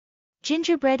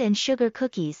Gingerbread and sugar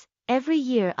cookies. Every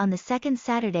year on the second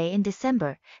Saturday in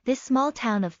December, this small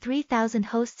town of 3,000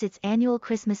 hosts its annual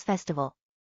Christmas festival.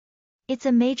 It's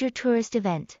a major tourist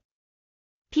event.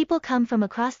 People come from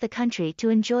across the country to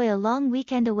enjoy a long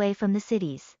weekend away from the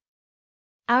cities.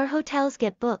 Our hotels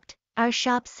get booked, our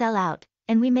shops sell out,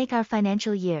 and we make our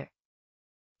financial year.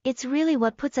 It's really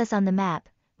what puts us on the map.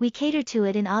 We cater to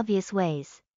it in obvious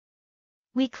ways.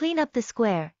 We clean up the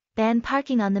square, ban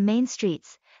parking on the main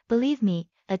streets. Believe me,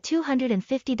 a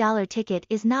 $250 ticket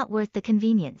is not worth the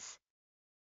convenience.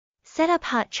 Set up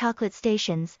hot chocolate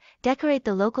stations, decorate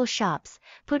the local shops,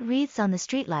 put wreaths on the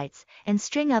streetlights, and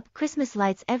string up Christmas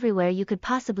lights everywhere you could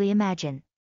possibly imagine.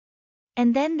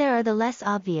 And then there are the less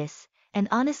obvious, and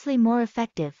honestly more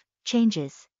effective,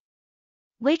 changes.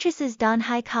 Waitresses don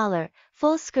high-collar,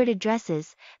 full-skirted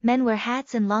dresses, men wear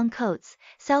hats and long coats,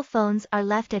 cell phones are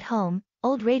left at home,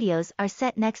 old radios are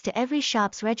set next to every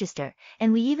shop's register,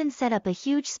 and we even set up a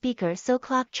huge speaker so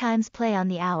clock chimes play on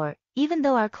the hour, even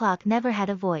though our clock never had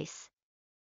a voice.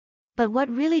 But what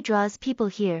really draws people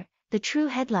here, the true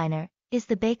headliner, is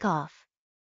the bake-off.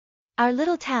 Our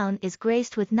little town is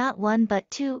graced with not one but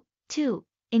two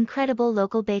incredible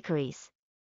local bakeries.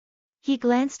 He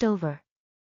glanced over.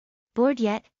 Bored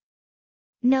yet?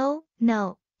 No,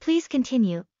 please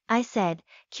continue, I said,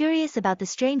 curious about the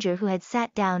stranger who had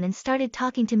sat down and started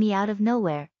talking to me out of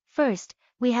nowhere. First,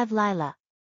 we have Lila.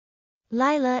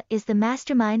 Lila is the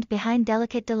mastermind behind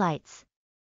Delicate Delights.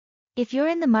 If you're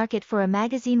in the market for a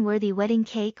magazine-worthy wedding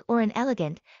cake or an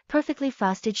elegant, perfectly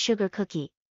frosted sugar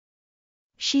cookie,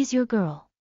 she's your girl.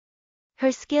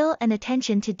 Her skill and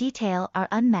attention to detail are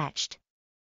unmatched.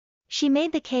 She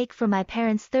made the cake for my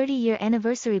parents' 30-year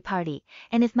anniversary party,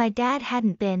 and if my dad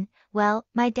hadn't been, well,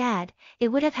 my dad, it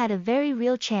would have had a very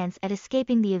real chance at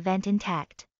escaping the event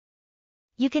intact.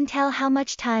 You can tell how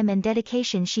much time and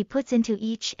dedication she puts into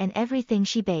each and everything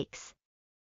she bakes.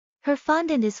 Her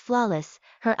fondant is flawless,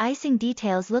 her icing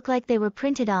details look like they were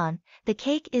printed on, the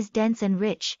cake is dense and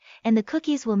rich, and the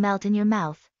cookies will melt in your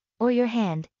mouth, or your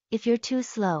hand, if you're too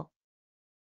slow.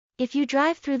 If you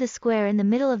drive through the square in the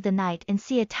middle of the night and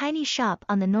see a tiny shop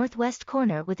on the northwest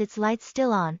corner with its lights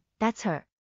still on, that's her.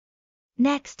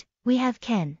 Next, we have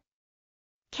Ken.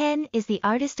 Ken is the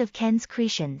artist of Ken's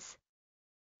Creations.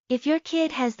 If your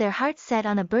kid has their heart set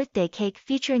on a birthday cake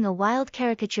featuring a wild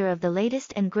caricature of the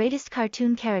latest and greatest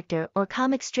cartoon character or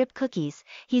comic strip cookies,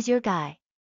 he's your guy.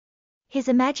 His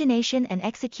imagination and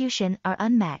execution are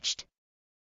unmatched.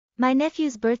 My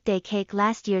nephew's birthday cake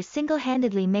last year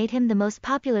single-handedly made him the most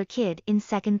popular kid in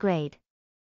second grade.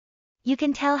 You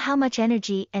can tell how much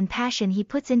energy and passion he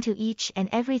puts into each and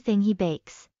everything he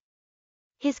bakes.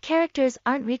 His characters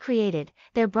aren't recreated,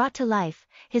 they're brought to life.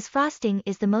 His frosting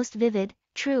is the most vivid,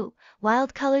 true,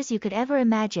 wild colors you could ever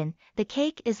imagine, the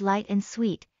cake is light and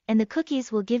sweet, and the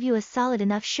cookies will give you a solid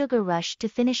enough sugar rush to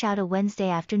finish out a Wednesday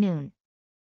afternoon.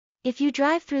 If you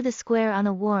drive through the square on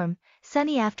a warm,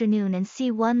 sunny afternoon and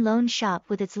see one lone shop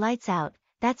with its lights out,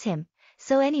 that's him.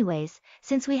 So anyways,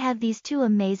 since we have these two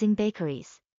amazing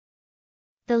bakeries.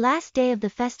 The last day of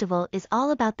the festival is all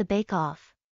about the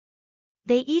bake-off.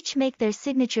 They each make their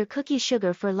signature cookie,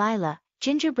 sugar for Lila,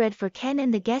 gingerbread for Ken,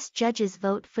 and the guest judges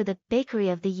vote for the bakery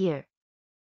of the year.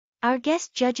 Our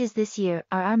guest judges this year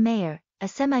are our mayor, a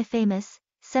semi-famous,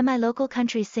 semi-local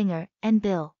country singer, and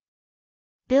Bill.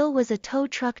 Bill was a tow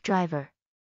truck driver.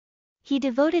 He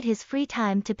devoted his free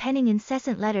time to penning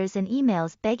incessant letters and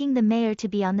emails begging the mayor to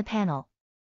be on the panel.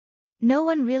 No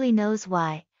one really knows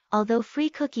why, although free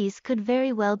cookies could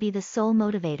very well be the sole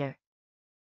motivator.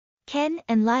 Ken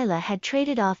and Lila had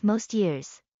traded off most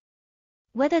years.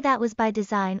 Whether that was by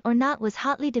design or not was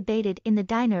hotly debated in the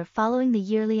diner following the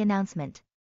yearly announcement.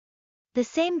 The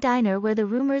same diner where the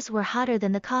rumors were hotter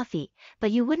than the coffee,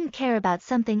 but you wouldn't care about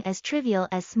something as trivial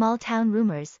as small-town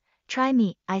rumors. Try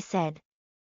me, I said.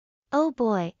 Oh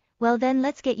boy, well then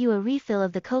let's get you a refill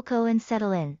of the cocoa and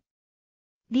settle in.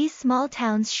 These small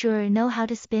towns sure know how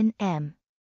to spin.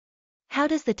 How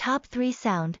does the top 3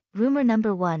 sound? Rumor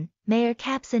number 1, Mayor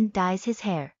Capson dyes his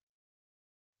hair.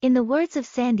 In the words of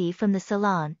Sandy from the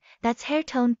salon, that's hair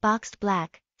tone boxed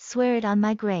black, swear it on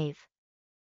my grave.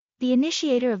 The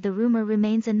initiator of the rumor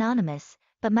remains anonymous,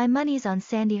 but my money's on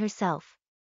Sandy herself.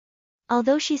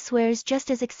 Although she swears just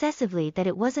as excessively that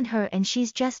it wasn't her and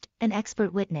she's just an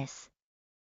expert witness.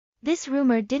 This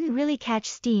rumor didn't really catch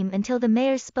steam until the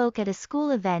mayor spoke at a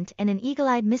school event and an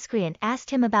eagle-eyed miscreant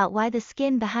asked him about why the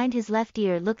skin behind his left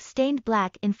ear looked stained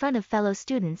black in front of fellow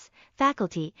students,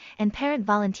 faculty, and parent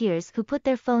volunteers who put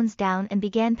their phones down and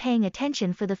began paying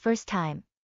attention for the first time.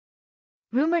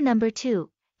 Rumor number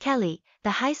 2, Kelly,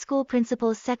 the high school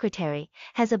principal's secretary,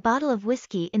 has a bottle of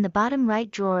whiskey in the bottom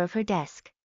right drawer of her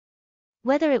desk.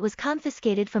 Whether it was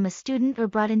confiscated from a student or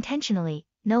brought intentionally,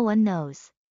 no one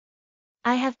knows.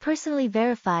 I have personally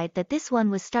verified that this one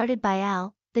was started by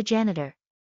Al, the janitor.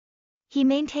 He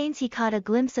maintains he caught a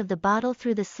glimpse of the bottle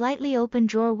through the slightly open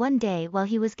drawer one day while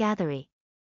he was gathering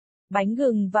bánh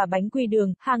gừng và bánh quy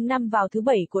đường. Hàng năm vào thứ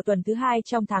Bảy của tuần thứ 2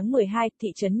 trong tháng 12,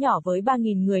 thị trấn nhỏ với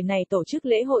 3.000 người này tổ chức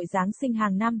lễ hội Giáng sinh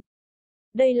hàng năm.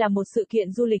 Đây là một sự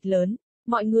kiện du lịch lớn.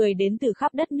 Mọi người đến từ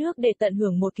khắp đất nước để tận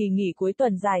hưởng một kỳ nghỉ cuối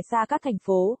tuần dài xa các thành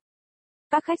phố.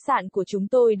 Các khách sạn của chúng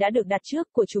tôi đã được đặt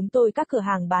trước, của chúng tôi các cửa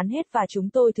hàng bán hết và chúng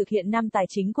tôi thực hiện năm tài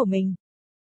chính của mình.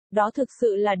 Đó thực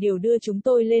sự là điều đưa chúng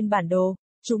tôi lên bản đồ.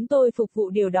 Chúng tôi phục vụ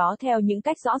điều đó theo những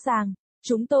cách rõ ràng.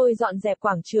 Chúng tôi dọn dẹp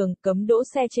quảng trường, cấm đỗ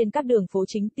xe trên các đường phố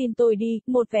chính. Tin tôi đi,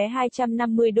 một vé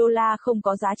 $250 không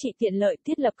có giá trị tiện lợi,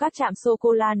 thiết lập các trạm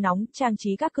sô-cô-la nóng, trang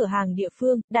trí các cửa hàng địa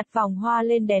phương, đặt vòng hoa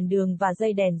lên đèn đường và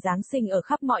dây đèn Giáng sinh ở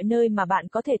khắp mọi nơi mà bạn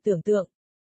có thể tưởng tượng.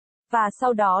 Và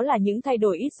sau đó là những thay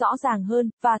đổi ít rõ ràng hơn,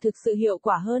 và thực sự hiệu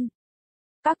quả hơn.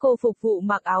 Các cô phục vụ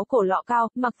mặc áo cổ lọ cao,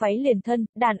 mặc váy liền thân,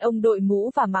 đàn ông đội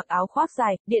mũ và mặc áo khoác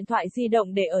dài, điện thoại di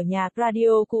động để ở nhà,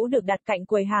 radio cũ được đặt cạnh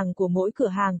quầy hàng của mỗi cửa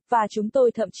hàng, và chúng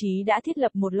tôi thậm chí đã thiết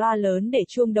lập một loa lớn để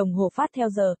chuông đồng hồ phát theo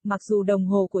giờ, mặc dù đồng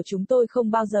hồ của chúng tôi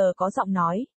không bao giờ có giọng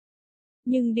nói.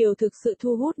 Nhưng điều thực sự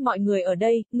thu hút mọi người ở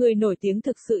đây, người nổi tiếng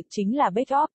thực sự chính là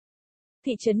Bake Off.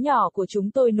 Thị trấn nhỏ của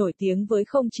chúng tôi nổi tiếng với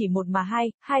không chỉ một mà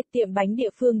hai tiệm bánh địa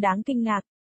phương đáng kinh ngạc.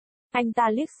 Anh ta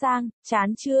liếc sang,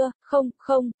 chán chưa,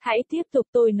 không, hãy tiếp tục,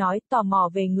 tôi nói, tò mò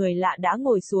về người lạ đã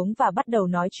ngồi xuống và bắt đầu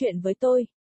nói chuyện với tôi.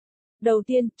 Đầu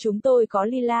tiên, chúng tôi có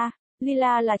Lila.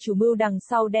 Lila là chủ mưu đằng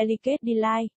sau Delicate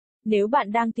Delight. Nếu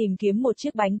bạn đang tìm kiếm một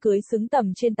chiếc bánh cưới xứng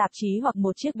tầm trên tạp chí hoặc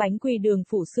một chiếc bánh quy đường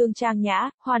phủ xương trang nhã,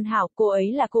 hoàn hảo, cô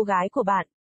ấy là cô gái của bạn.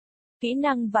 Kỹ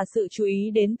năng và sự chú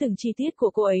ý đến từng chi tiết của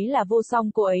cô ấy là vô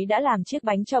song. Cô ấy đã làm chiếc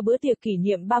bánh cho bữa tiệc kỷ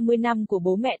niệm 30 năm của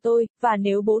bố mẹ tôi, và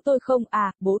nếu bố tôi không,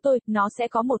 bố tôi, nó sẽ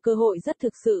có một cơ hội rất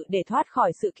thực sự để thoát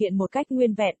khỏi sự kiện một cách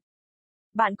nguyên vẹn.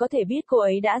 Bạn có thể biết cô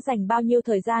ấy đã dành bao nhiêu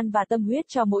thời gian và tâm huyết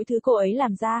cho mỗi thứ cô ấy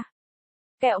làm ra.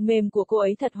 Kẹo mềm của cô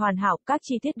ấy thật hoàn hảo, các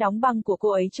chi tiết đóng băng của cô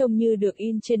ấy trông như được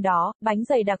in trên đó, bánh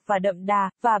dày đặc và đậm đà,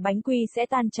 và bánh quy sẽ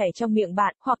tan chảy trong miệng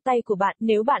bạn, hoặc tay của bạn,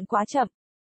 nếu bạn quá chậm.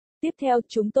 Tiếp theo,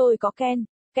 chúng tôi có Ken.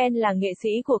 Ken là nghệ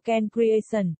sĩ của Ken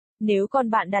Creation. Nếu con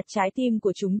bạn đặt trái tim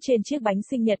của chúng trên chiếc bánh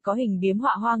sinh nhật có hình biếm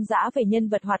họa hoang dã về nhân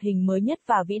vật hoạt hình mới nhất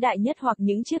và vĩ đại nhất hoặc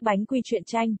những chiếc bánh quy truyện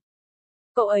tranh.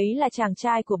 Cậu ấy là chàng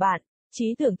trai của bạn.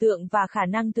 Trí tưởng tượng và khả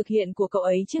năng thực hiện của cậu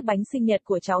ấy chiếc bánh sinh nhật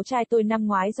của cháu trai tôi năm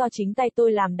ngoái do chính tay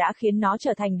tôi làm đã khiến nó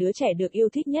trở thành đứa trẻ được yêu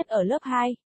thích nhất ở lớp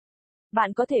 2.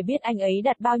 Bạn có thể biết anh ấy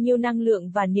đặt bao nhiêu năng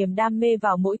lượng và niềm đam mê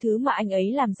vào mỗi thứ mà anh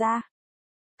ấy làm ra.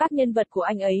 Các nhân vật của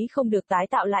anh ấy không được tái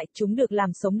tạo lại, chúng được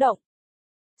làm sống động.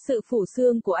 Sự phủ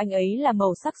xương của anh ấy là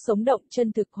màu sắc sống động,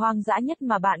 chân thực, hoang dã nhất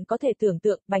mà bạn có thể tưởng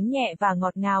tượng, bánh nhẹ và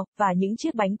ngọt ngào, và những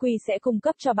chiếc bánh quy sẽ cung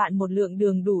cấp cho bạn một lượng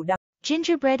đường đủ đặc.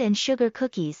 Gingerbread and sugar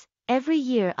cookies.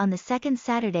 Every year on the second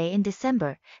Saturday in December,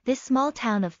 this small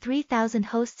town of 3,000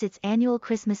 hosts its annual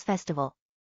Christmas festival.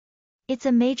 It's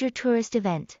a major tourist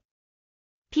event.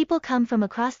 People come from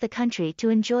across the country to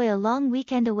enjoy a long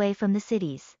weekend away from the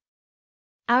cities.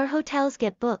 Our hotels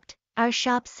get booked, our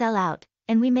shops sell out,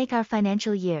 and we make our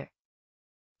financial year.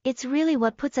 It's really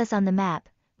what puts us on the map.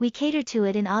 We cater to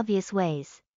it in obvious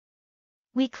ways.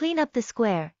 We clean up the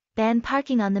square, ban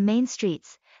parking on the main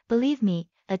streets. Believe me,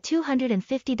 a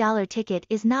 $250 ticket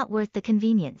is not worth the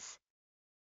convenience.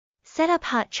 Set up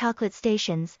hot chocolate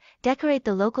stations, decorate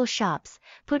the local shops,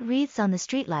 put wreaths on the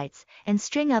streetlights, and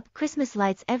string up Christmas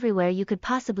lights everywhere you could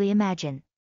possibly imagine.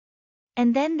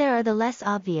 And then there are the less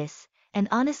obvious, and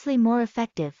honestly more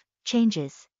effective,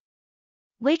 changes.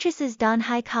 Waitresses don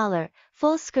high-collar,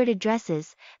 full-skirted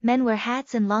dresses, men wear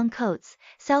hats and long coats,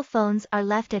 cell phones are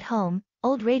left at home,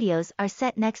 old radios are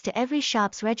set next to every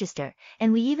shop's register,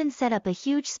 and we even set up a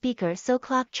huge speaker so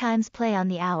clock chimes play on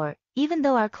the hour, even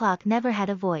though our clock never had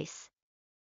a voice.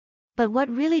 But what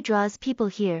really draws people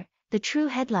here, the true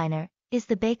headliner, is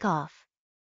the bake-off.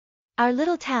 Our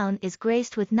little town is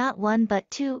graced with not one but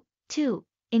two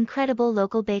incredible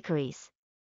local bakeries.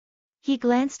 He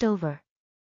glanced over.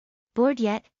 Bored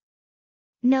yet?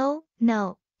 No,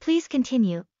 please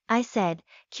continue, I said,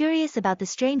 curious about the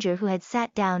stranger who had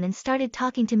sat down and started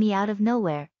talking to me out of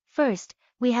nowhere. First,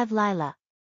 we have Lila.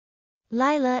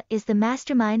 Lila is the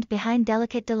mastermind behind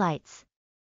Delicate Delights.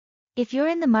 If you're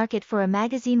in the market for a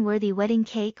magazine-worthy wedding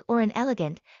cake or an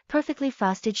elegant, perfectly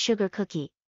frosted sugar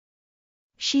cookie,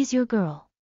 she's your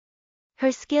girl.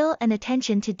 Her skill and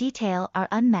attention to detail are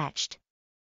unmatched.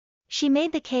 She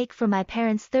made the cake for my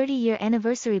parents' 30-year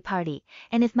anniversary party,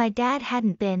 and if my dad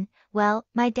hadn't been, well,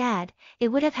 my dad, it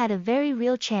would have had a very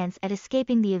real chance at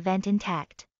escaping the event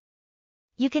intact.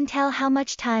 You can tell how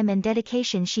much time and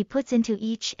dedication she puts into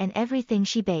each and everything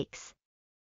she bakes.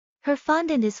 Her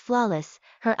fondant is flawless,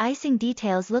 her icing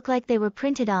details look like they were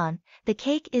printed on, the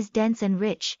cake is dense and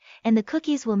rich, and the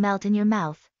cookies will melt in your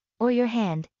mouth, or your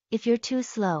hand, if you're too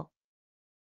slow.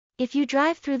 If you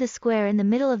drive through the square in the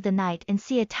middle of the night and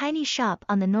see a tiny shop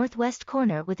on the northwest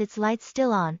corner with its lights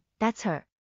still on, that's her.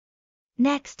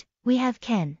 Next, we have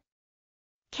Ken.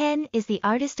 Ken is the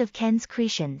artist of Ken's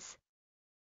Creations.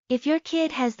 If your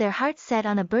kid has their heart set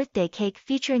on a birthday cake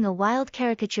featuring a wild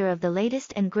caricature of the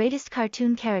latest and greatest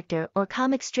cartoon character or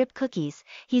comic strip cookies,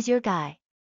 he's your guy.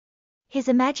 His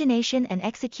imagination and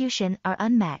execution are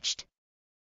unmatched.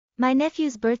 My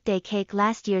nephew's birthday cake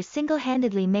last year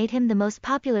single-handedly made him the most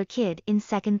popular kid in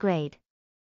 2nd grade.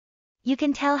 You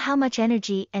can tell how much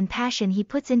energy and passion he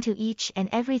puts into each and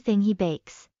everything he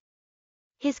bakes.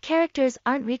 His characters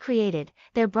aren't recreated,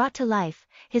 they're brought to life,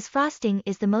 his frosting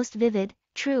is the most vivid,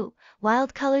 true,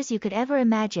 wild colors you could ever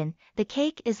imagine, the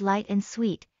cake is light and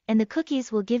sweet, and the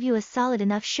cookies will give you a solid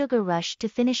enough sugar rush to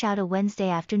finish out a Wednesday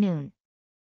afternoon.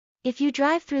 If you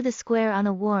drive through the square on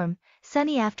a warm,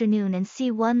 sunny afternoon and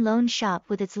see one lone shop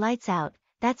with its lights out,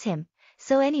 that's him.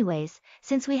 So anyways,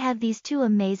 since we have these two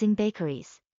amazing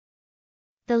bakeries.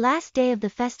 The last day of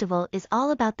the festival is all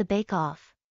about the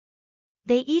bake-off.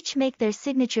 They each make their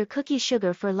signature cookie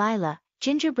sugar for Lila,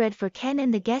 gingerbread for Ken,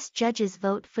 and the guest judges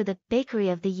vote for the bakery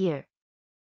of the year.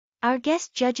 Our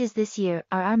guest judges this year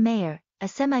are our mayor, a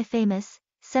semi-famous,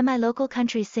 semi-local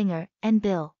country singer, and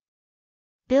Bill.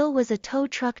 Bill was a tow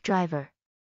truck driver.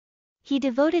 He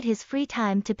devoted his free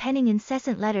time to penning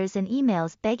incessant letters and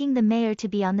emails begging the mayor to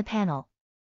be on the panel.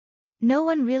 No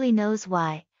one really knows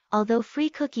why, although free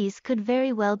cookies could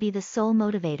very well be the sole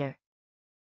motivator.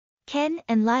 Ken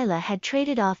and Lila had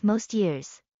traded off most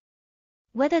years.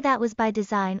 Whether that was by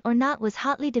design or not was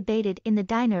hotly debated in the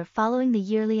diner following the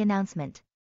yearly announcement.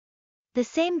 The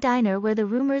same diner where the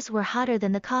rumors were hotter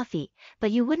than the coffee,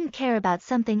 but you wouldn't care about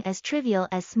something as trivial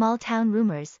as small-town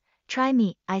rumors. Try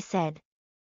me, I said.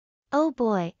 Oh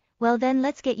boy, well then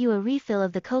let's get you a refill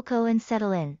of the cocoa and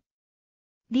settle in.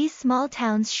 These small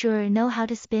towns sure know how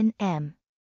to spin.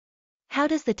 How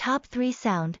does the top 3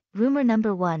 sound? Rumor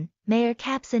number 1, Mayor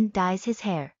Capson dyes his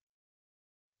hair.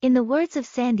 In the words of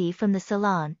Sandy from the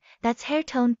salon, that's hair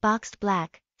tone boxed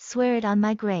black, swear it on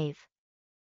my grave.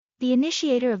 The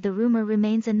initiator of the rumor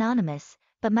remains anonymous,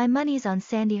 but my money's on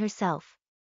Sandy herself.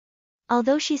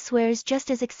 Although she swears just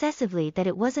as excessively that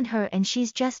it wasn't her and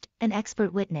she's just an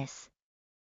expert witness.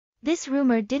 This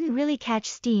rumor didn't really catch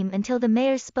steam until the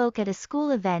mayor spoke at a school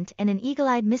event and an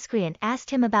eagle-eyed miscreant asked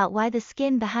him about why the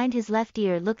skin behind his left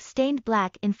ear looked stained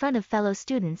black in front of fellow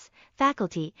students,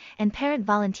 faculty, and parent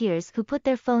volunteers who put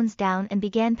their phones down and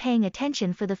began paying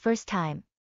attention for the first time.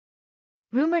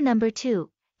 Rumor number 2,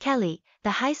 Kelly, the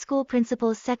high school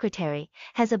principal's secretary,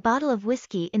 has a bottle of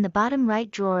whiskey in the bottom right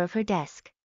drawer of her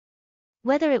desk.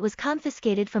 Whether it was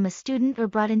confiscated from a student or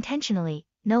brought intentionally,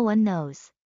 no one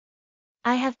knows.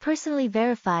 I have personally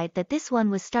verified that this one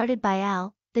was started by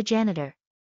Al, the janitor.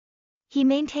 He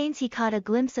maintains he caught a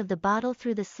glimpse of the bottle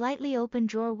through the slightly open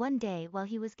drawer one day while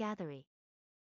he was gathering.